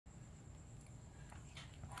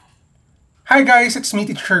Hi guys, it's me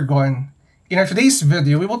Teacher Gon. In our today's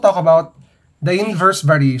video, we will talk about the inverse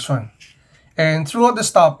variation. And throughout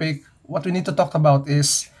this topic, what we need to talk about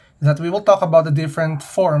is that we will talk about the different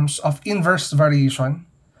forms of inverse variation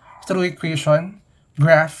through equation,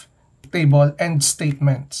 graph, table, and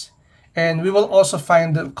statements. And we will also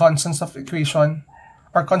find the constants of equation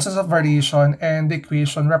or constants of variation and the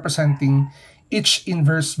equation representing each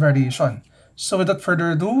inverse variation. So without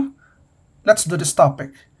further ado, let's do this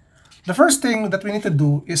topic. The first thing that we need to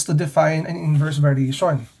do is to define an inverse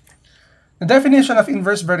variation. The definition of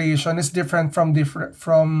inverse variation is different from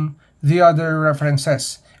the other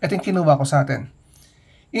references. Ito yung kinuha ko sa atin.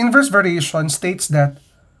 Inverse variation states that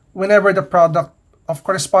whenever the product of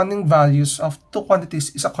corresponding values of two quantities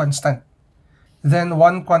is a constant, then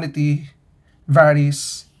one quantity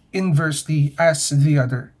varies inversely as the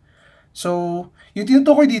other. So, yung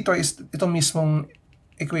tinutukoy dito is itong mismong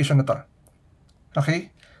equation na to. Okay?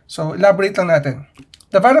 So, elaborate lang natin.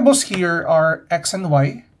 The variables here are x and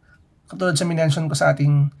y. Katulad sa minention ko sa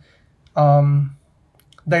ating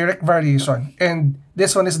direct variation. And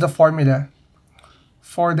this one is the formula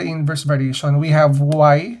for the inverse variation. We have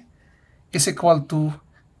y is equal to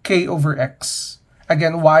k over x.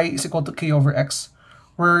 Again, y is equal to k over x,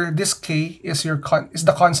 where this k is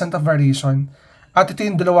the constant of variation. At ito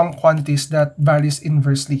yung dalawang quantities that varies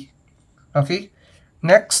inversely. Okay?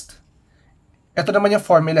 Next, ito naman yung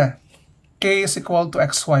formula. K is equal to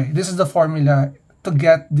xy. This is the formula to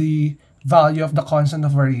get the value of the constant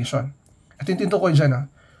of variation. At yung tinutukoy dyan,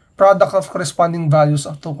 product of corresponding values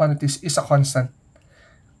of two quantities is a constant.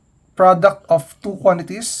 Product of two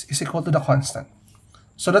quantities is equal to the constant.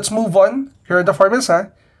 So let's move on. Here are the formulas.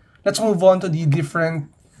 Let's move on to the different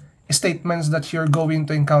statements that you're going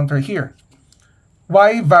to encounter here.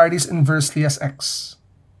 Y varies inversely as x.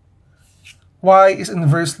 Y is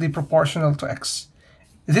inversely proportional to x.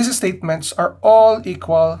 These statements are all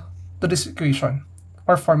equal to this equation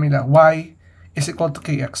or formula. Y is equal to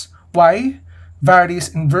kx. Y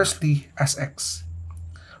varies inversely as x.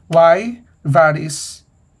 Y varies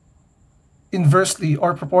inversely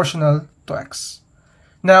or proportional to x.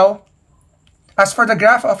 Now, as for the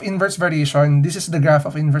graph of inverse variation, this is the graph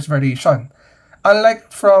of inverse variation.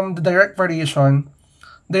 Unlike from the direct variation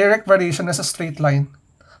is a straight line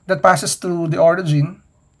that passes through the origin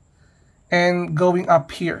and going up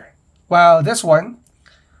here. While this one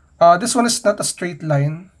is not a straight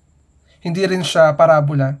line. Hindi rin siya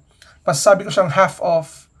parabola. Pasasabi ko siyang half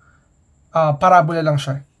of parabola lang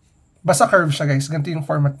siya. Basta curve siya, guys. Ganito yung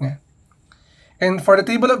format niya. And for the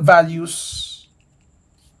table of values,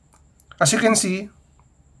 as you can see,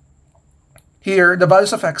 here, the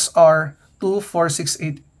values of x are 2, 4, 6,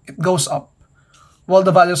 8. It goes up. While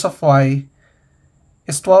the values of y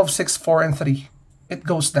is 12, 6, 4, and 3. It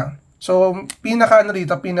goes down. So, pinaka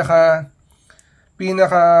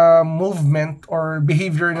movement or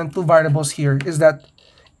behavior ng two variables here is that,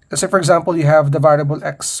 let's say for example, you have the variable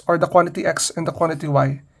x or the quantity x and the quantity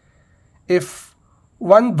y. If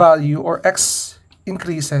one value or x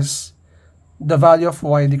increases, the value of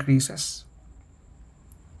y decreases.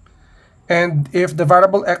 And if the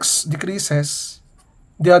variable x decreases,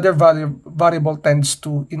 the other variable tends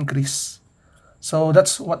to increase. So that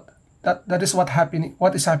is what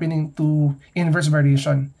is happening to inverse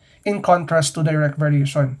variation in contrast to direct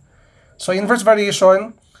variation. So inverse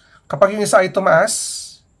variation, kapag yung isa ay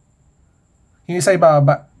tumaas, yung isa ay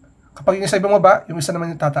bababa. Kapag yung isa ay bumaba, yung isa naman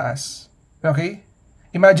yung tataas. Okay?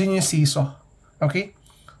 Imagine yung seesaw. Okay?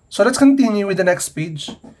 So let's continue with the next page.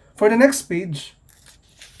 For the next page,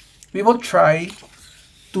 we will try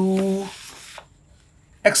to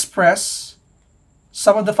express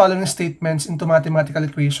some of the following statements into mathematical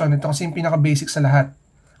equation. Ito kasi yung pinaka-basic sa lahat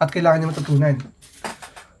at kailangan nyo matutunan.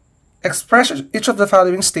 Express each of the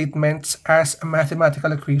following statements as a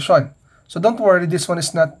mathematical equation. So don't worry, this one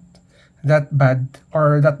is not that bad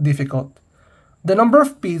or that difficult. The number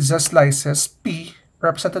of pizza slices, P,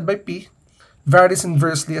 represented by P, varies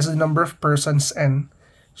inversely as the number of persons N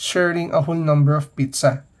sharing a whole number of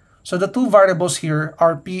pizza. So the two variables here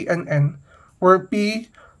are P and N, where P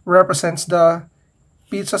represents the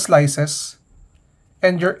pizza slices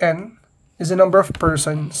and your N is the number of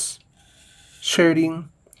persons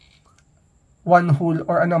sharing one whole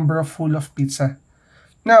or a number of whole of pizza.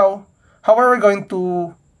 Now, how are we going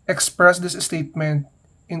to express this statement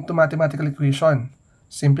into mathematical equation?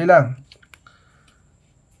 Simple lang.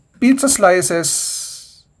 Pizza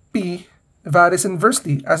slices P varies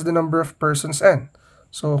inversely as the number of persons N.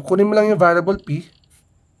 So, kunin mo lang yung variable P.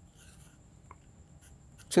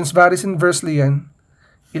 Since varies inversely yan,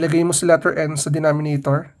 ilagay mo si letter N sa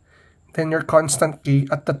denominator, then your constant K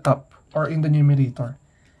at the top or in the numerator.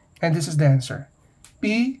 And this is the answer.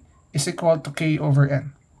 P is equal to K over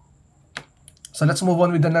N. So let's move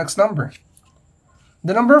on with the next number.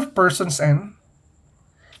 The number of persons N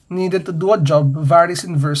needed to do a job varies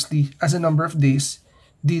inversely as the number of days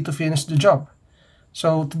D to finish the job.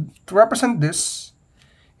 So to represent this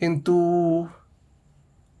into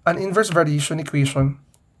an inverse variation equation,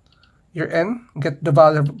 your N, get the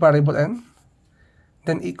variable N,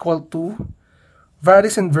 then equal to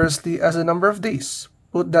varies inversely as the number of days.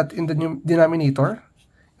 Put that in the denominator,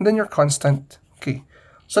 and then your constant K.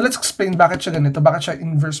 So let's explain bakit siya ganito, bakit siya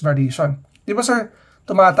inverse variation. Di ba sir,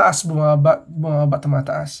 tumataas, bumaba,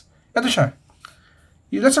 tumataas. Ito siya.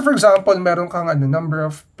 Let's say for example, meron kang number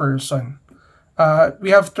of person.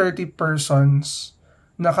 We have 30 persons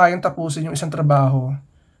na kayang tapusin yung isang trabaho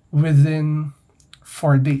within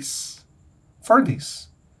 4 days. 4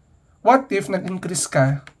 days. What if nag-increase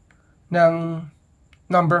ka ng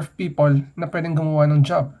number of people na pwedeng gumawa ng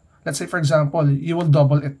job? Let's say for example, you will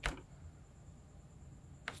double it.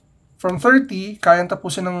 From 30, kayang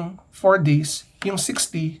tapusin ng 4 days. Yung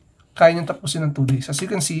 60, kaya niyang tapusin ng 2 days. As you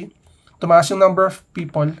can see, tumaas yung number of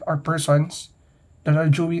people or persons that are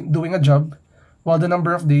doing a job while the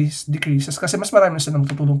number of days decreases kasi mas marami na silang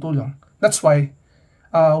tutulong-tulong. That's why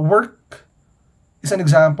work is an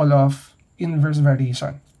example of inverse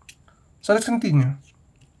variation. So let's continue.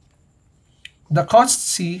 The cost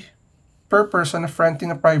C per person of renting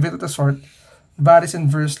a private resort varies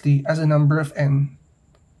inversely as the number of N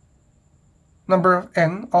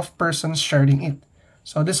of persons sharing it.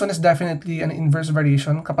 So this one is definitely an inverse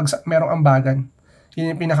variation kapag merong ambagan.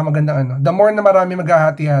 Yun yung pinakamagandang The more na marami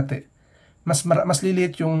maghahati-hati, mas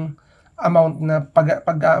liliit yung amount na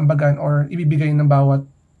pag-aambagan or ibibigay ng bawat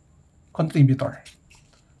contributor.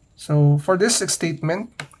 So for this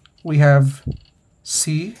statement, we have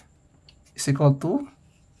C is equal to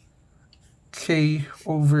K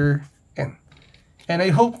over N. And I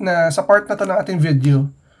hope na sa part na to ng ating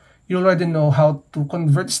video, you already know how to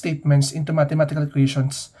convert statements into mathematical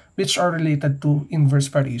equations which are related to inverse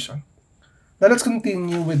variation. Now let's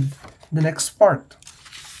continue with the next part.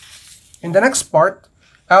 In the next part,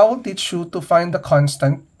 I will teach you to find the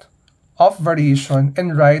constant of variation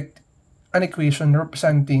and write an equation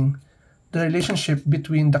representing the relationship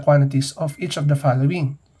between the quantities of each of the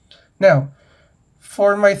following. Now,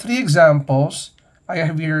 for my 3 examples, I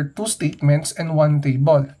have here 2 statements and 1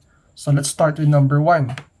 table. So let's start with number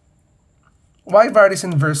 1. Y varies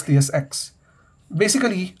inversely as X.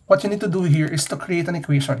 Basically, what you need to do here is to create an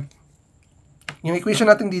equation. Yung equation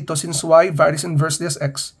natin dito, since Y varies inversely as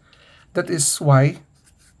X, that is Y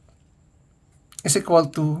is equal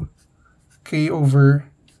to K over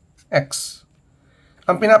X.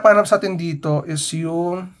 Ang pinapanap sa atin dito is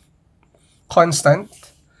yung constant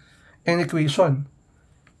and equation.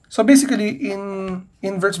 So basically, in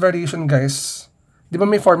inverse variation guys, di ba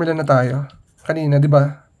may formula na tayo? Kanina, di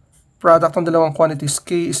ba? Product ng dalawang quantities,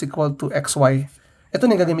 K is equal to XY. Ito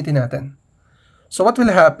na yung gagamitin natin. So what will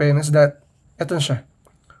happen is that, ito na siya.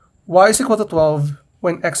 Y is equal to 12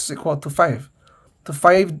 when X is equal to 5. To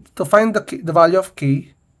find the value of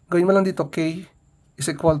K, gawin mo lang dito, K is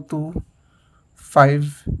equal to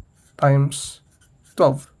 5 times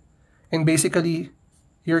 12. And basically,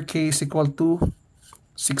 your K is equal to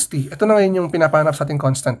 60. Ito na ngayon yung pinapanap sa ating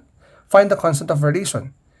constant. Find the constant of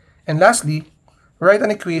variation. And lastly, write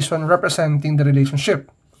an equation representing the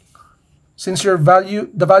relationship. Since the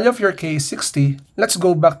value of your K is 60, let's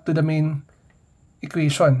go back to the main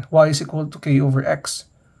equation. Y is equal to K over X.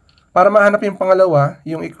 Para mahanap yung pangalawa,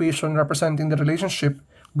 yung equation representing the relationship,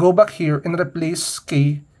 go back here and replace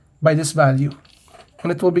K by this value.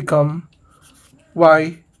 And it will become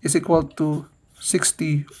Y is equal to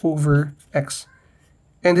 60 over X.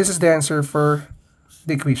 And this is the answer for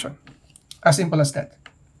the equation. As simple as that.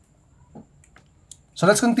 So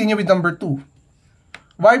let's continue with number 2.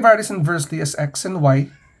 Y varies inversely as X and Y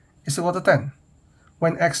is equal to 10.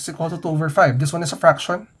 When X is equal to 2 over 5. This one is a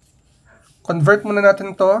fraction. Convert muna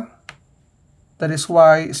natin to. That is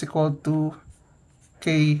Y is equal to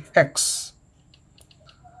KX.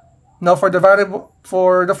 Now for the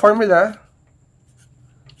formula,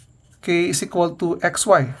 K is equal to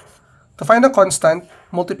XY. To find a constant,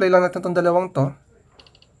 multiply lang natin itong dalawang to.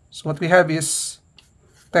 So what we have is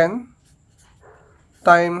 10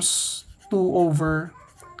 times 2 over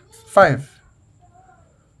 5.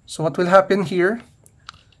 So what will happen here?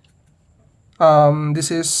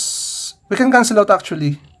 We can cancel out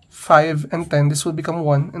actually 5 and 10. This will become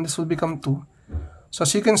 1 and this will become 2. So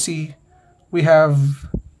as you can see, we have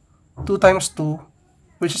 2 times 2,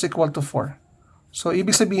 which is equal to 4. So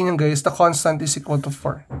ibig sabihin nyo guys, the constant is equal to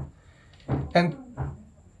 4. And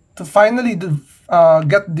to finally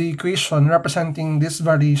get the equation representing this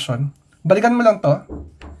variation, balikan mo lang to.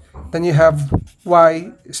 Then you have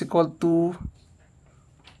y is equal to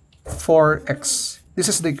 4x. This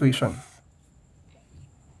is the equation.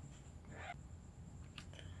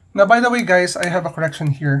 Now, by the way, guys, I have a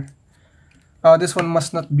correction here. This one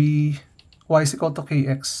must not be y is equal to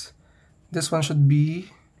kx. This one should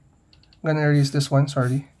be, I'm gonna erase this one,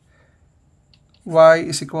 sorry. Y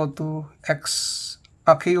is equal to x,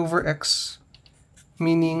 k over x,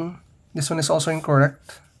 meaning this one is also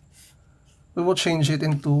incorrect. We will change it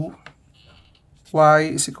into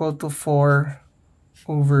y is equal to 4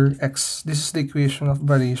 over x. This is the equation of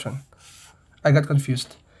variation. I got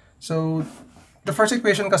confused. So, the first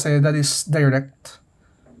equation kasi, that is direct.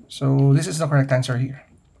 So, this is the correct answer here.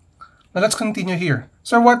 Now, let's continue here.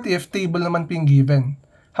 So, what if table naman being given?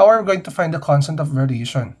 How are we going to find the constant of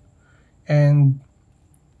variation? And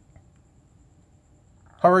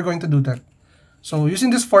how are we going to do that? So, using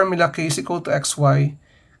this formula, k is equal to xy,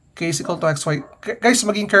 k is equal to xy. Guys,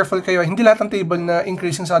 maging careful kayo. Hindi lahat ng table na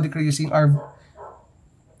increasing sa decreasing are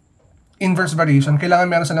inverse variation. Kailangan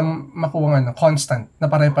meron silang makuha ng constant na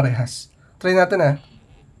pare-parehas. Try natin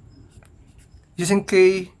using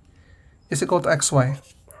k is equal to xy.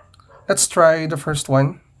 Let's try the first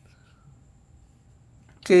one.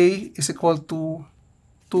 K is equal to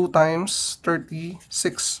 2 times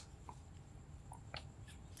 36.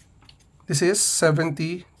 This is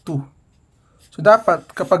 72. So, dapat,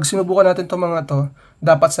 kapag sinubukan natin itong mga to,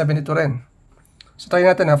 dapat 72 rin. So, try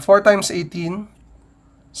natin 4 times 18,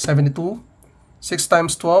 72. 6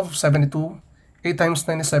 times 12, 72. 8 times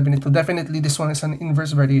 9 is 72. Definitely, this one is an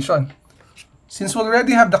inverse variation. Since we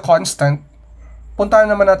already have the constant, puntahan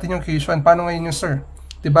naman natin yung equation. Paano ngayon yung sir?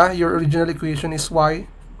 Diba? Your original equation is y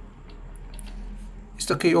is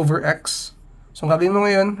to k over x. So, ang gagawin mo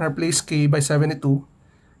ngayon, replace k by 72.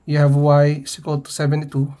 You have y is equal to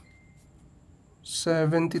 72.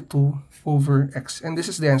 72 over x. And this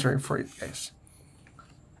is the answer for it, guys.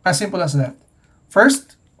 As simple as that.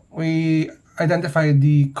 First, we identify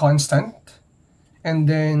the constant. And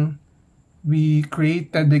then, we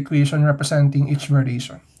created the equation representing each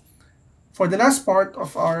variation. For the last part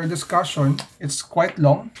of our discussion, it's quite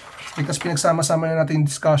long because pinagsama-sama na natin yung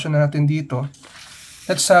discussion natin dito.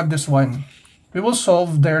 Let's have this one. We will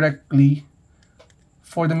solve directly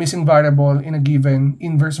for the missing variable in a given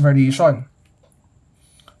inverse variation.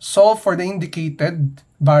 Solve for the indicated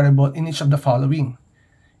variable in each of the following.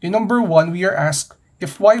 In number 1, we are asked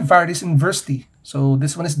if y varies inversely. So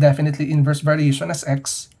this one is definitely inverse variation as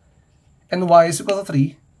x. And y is equal to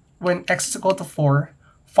 3 when x is equal to 4.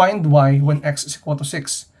 Find y when x is equal to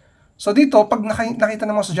 6. So dito, pag nakita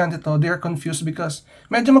ng mga estudyante to, they are confused because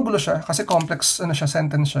medyo magulo siya kasi complex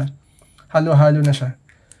sentence siya. Halo-halo na siya.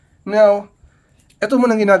 Now, ito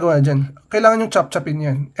muna ginagawa dyan. Kailangan yung chop-chopin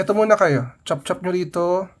yan. Ito muna kayo. Chop-chop nyo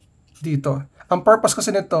dito, dito. Ang purpose kasi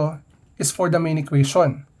nito is for the main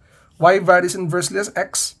equation. Y varies inversely as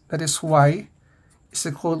x, that is y is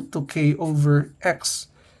equal to k over x.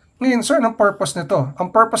 Ngayon, sir, anong purpose nito? Ang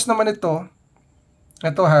purpose naman nito,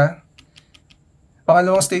 ito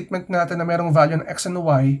pangalawang statement natin na merong value ng x and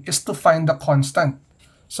y is to find the constant.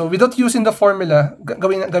 So, without using the formula,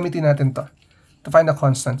 gamitin natin to find the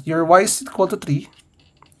constant. Your y is equal to 3,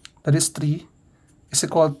 that is 3, is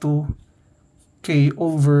equal to k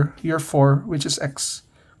over your 4, which is x.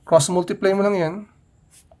 Cross-multiply mo lang yan.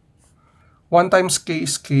 1 times k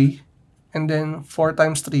is k, and then 4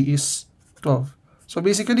 times 3 is 12. So,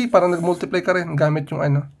 basically, parang nag-multiply ka rin gamit yung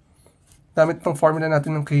gamit itong formula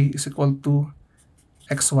natin ng k is equal to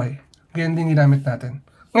xy. Ganyan din ginamit natin.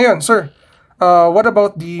 Ngayon, sir, what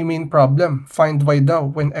about the main problem? Find y daw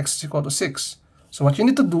when x is equal to 6. So, what you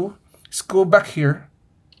need to do is go back here.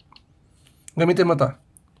 Gamitin mo to.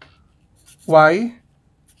 Y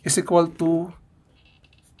is equal to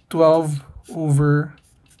 12 over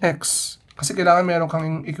x. Kasi kailangan meron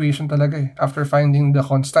kang equation talaga after finding the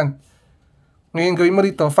constant. Ngayon, gawin mo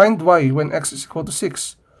rito, find y when x is equal to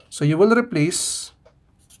 6. So, you will replace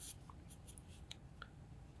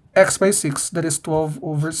x by 6, that is 12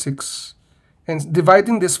 over 6. And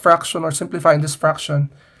dividing this fraction or simplifying this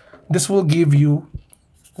fraction, this will give you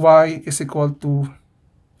y is equal to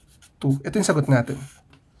 2. Ito yung sagot natin.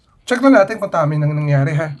 Check lang natin kung tama yung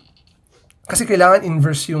nangyari Kasi kailangan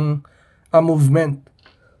inverse yung movement.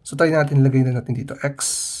 So, try natin, lagay na natin dito, x,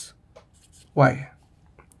 y.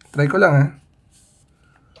 Try ko lang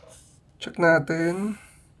Check natin.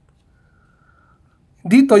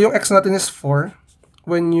 Dito, yung x natin is 4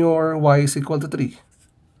 when your y is equal to 3.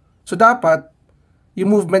 So, dapat, yung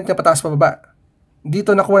movement niya pataas pababa.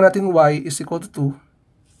 Dito, nakuha natin y is equal to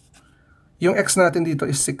 2. Yung x natin dito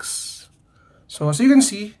is 6. So as you can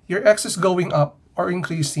see, your x is going up or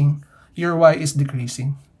increasing, your y is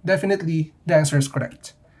decreasing. Definitely, the answer is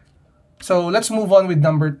correct. So let's move on with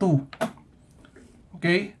number 2.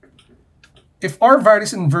 Okay? If r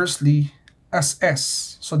varies inversely as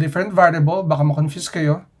s, so different variable, baka ma-confuse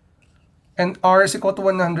kayo, and r is equal to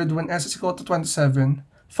 100 when s is equal to 27,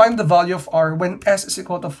 find the value of r when s is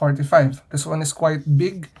equal to 45. This one is quite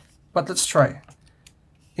big, but let's try.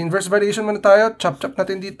 Inverse variation muna tayo, chop-chop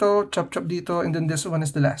natin dito, chop-chop dito, and then this one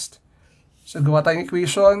is the last. So gawa tayong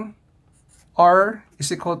equation, r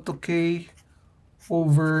is equal to k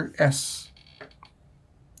over s.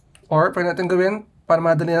 Or, pwede natin gawin, para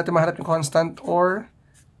madali natin mahanap yung constant, or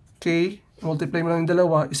k, multiply mo lang yung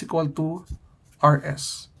dalawa, is equal to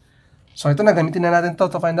rs. So ito na, gamitin na natin to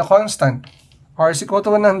find the constant. R is equal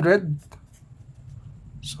to 100.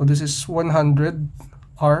 So this is 100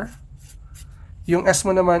 r. Yung s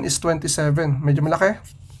mo naman is 27. Medyo malaki.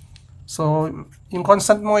 So yung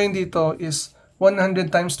constant mo ngayon dito is 100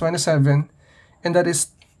 times 27. And that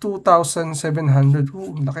is 2,700.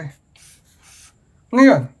 Laki.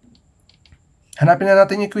 Ngayon, hanapin na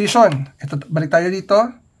natin yung equation. Ito, balik tayo dito.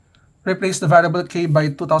 Replace the variable k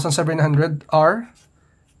by 2,700. R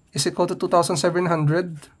is equal to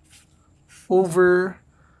 2,700 over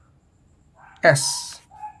s.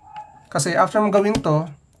 Kasi after mo gawin to,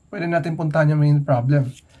 pwede natin puntahan yung main problem.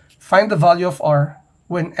 Find the value of r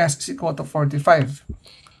when s is equal to 45.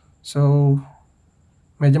 So,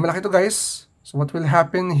 medyo malaki to guys. So what will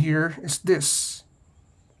happen here is this.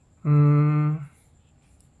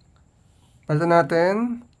 Palitan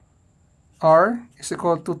natin. R is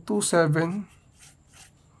equal to 27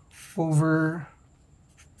 over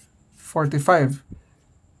 45.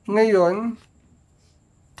 Ngayon,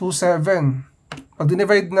 27. Pag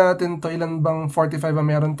dinivide natin to, ilan bang 45 ang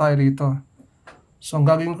meron tayo rito? So, ang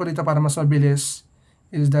gagawin ko dito para mas mabilis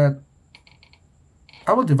is that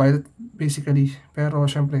I will divide it basically. Pero,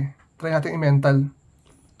 syempre, try natin i-mental.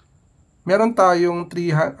 Meron tayong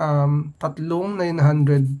tatlong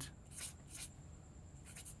 900.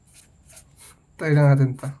 Try na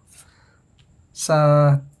natin ito. Sa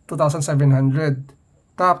 2,700.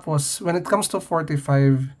 Tapos, when it comes to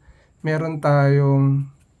 45, meron tayong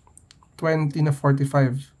 20 na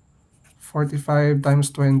 45. 45 times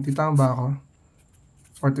 20. Tama ba ako?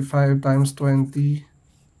 45 times 20.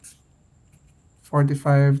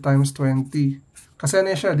 45 times 20. Kasi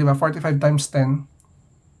ano siya, di ba? 45 times 10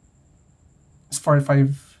 is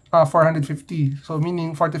 450. So,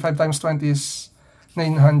 meaning 45 times 20 is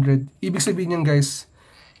 900. Ibig sabihin yan guys,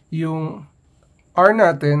 yung R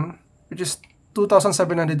natin, which is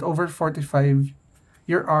 2,700 over 45,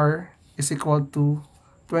 your R is equal to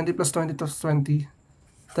 20 plus 20 plus 20,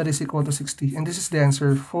 that is equal to 60. And this is the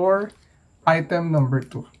answer for item number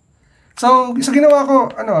 2. So, ginawa ko,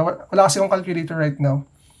 wala kasi akong calculator right now.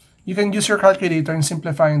 You can use your calculator in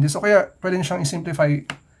simplifying this. O kaya, pwede nyo siyang i-simplify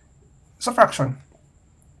sa fraction.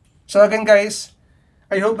 So again guys,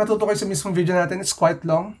 I hope natuto kayo sa mismong video natin. It's quite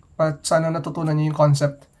long, but sana natutunan niyo yung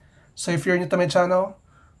concept. So if you're new to my channel,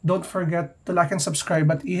 don't forget to like and subscribe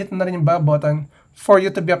at i-hit na rin yung bell button for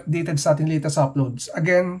you to be updated sa ating latest uploads.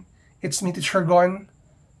 Again, it's me, Teacher Gon.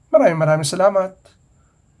 Maraming salamat.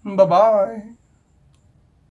 Bye-bye!